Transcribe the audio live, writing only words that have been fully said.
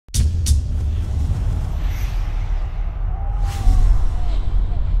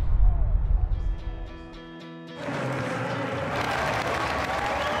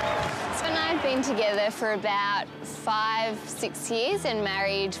together for about 5-6 years and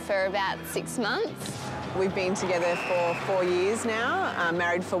married for about 6 months. We've been together for 4 years now,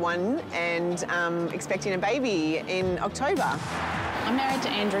 married for 1 and expecting a baby in October. I'm married to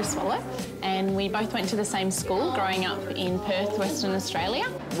Andrew Swallow and we both went to the same school growing up in Perth, Western Australia.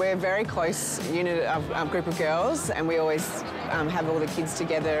 We're a very close unit of group of girls and we always have all the kids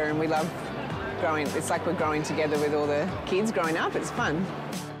together and we love growing. It's like we're growing together with all the kids growing up. It's fun.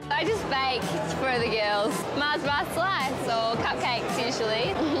 I just bake for the girls. Mars bar slice or cupcakes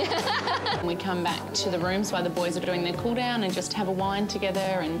usually. We come back to the rooms while the boys are doing their cool down and just have a wine together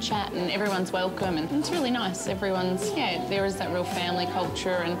and chat and everyone's welcome and it's really nice. Everyone's, there is that real family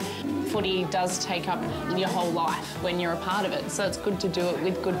culture and footy does take up your whole life when you're a part of it. So it's good to do it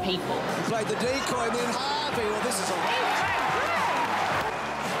with good people. Played the decoy and then Harvey. Well, this is a...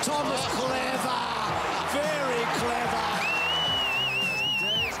 Thomas clever. Very clever.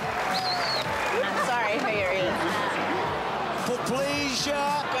 Sorry for your ears. For pleasure.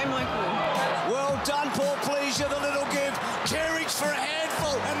 Go, Michael. Well done, Paul Pleasure, the little give. Carriage for a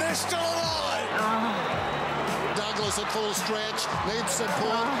handful, and they're still alive. Douglas at full stretch, needs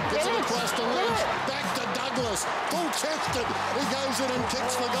support, gets it across the ledge. Back to Douglas, full chested. He goes in and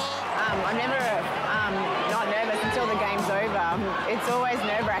kicks for goal. I'm never not nervous until the game's over. It's always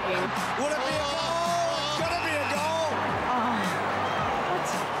nerve-wracking. Would it be a goal? Gotta be a goal.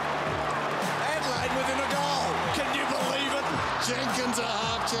 Adelaide within a goal. Can you believe it? Jenkins a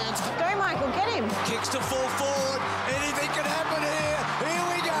half chance. Go, Michael, get him. Kicks to full forward. Anything can happen here. Here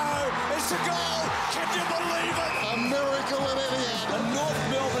we go. It's a goal. Can you believe it? A miracle in Etihad. And North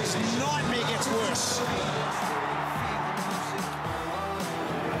Melbourne's nightmare gets worse.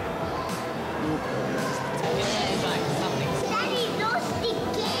 Daddy, lost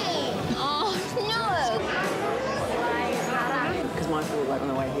again. Oh, no. Because Michael, like, on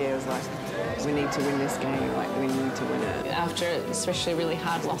the way here, was like, we need to win this game, like, we need to win it. After especially a really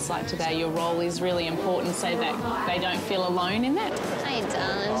hard loss like today, your role is really important so that they don't feel alone in that. Hey,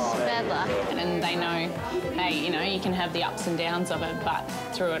 darling, bad luck. And they know, hey, you know, you can have the ups and downs of it, but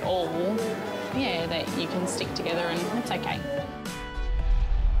through it all, that you can stick together and it's okay.